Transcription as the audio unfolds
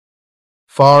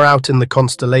Far out in the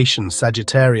constellation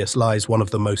Sagittarius lies one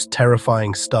of the most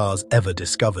terrifying stars ever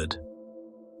discovered,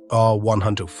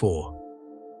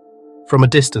 R104. From a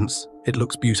distance, it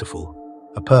looks beautiful,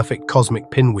 a perfect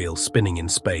cosmic pinwheel spinning in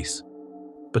space.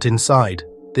 But inside,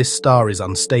 this star is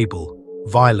unstable,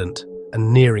 violent,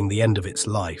 and nearing the end of its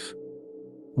life.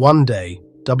 One day,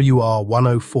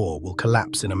 WR104 will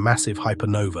collapse in a massive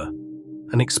hypernova,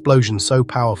 an explosion so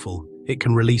powerful it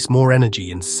can release more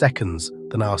energy in seconds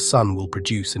than our sun will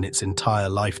produce in its entire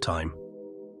lifetime.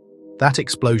 That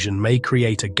explosion may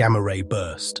create a gamma-ray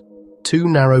burst, two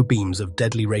narrow beams of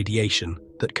deadly radiation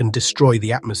that can destroy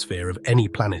the atmosphere of any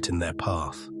planet in their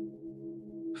path.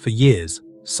 For years,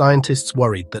 scientists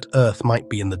worried that Earth might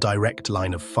be in the direct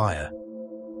line of fire.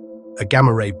 A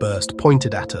gamma-ray burst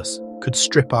pointed at us could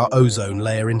strip our ozone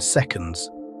layer in seconds.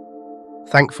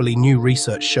 Thankfully, new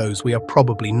research shows we are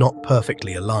probably not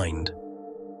perfectly aligned.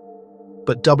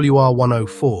 But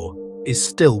WR104 is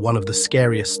still one of the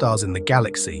scariest stars in the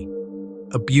galaxy,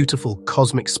 a beautiful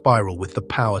cosmic spiral with the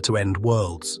power to end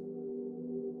worlds.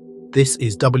 This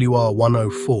is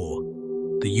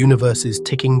WR104, the universe's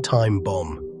ticking time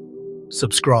bomb.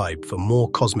 Subscribe for more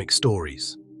cosmic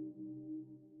stories.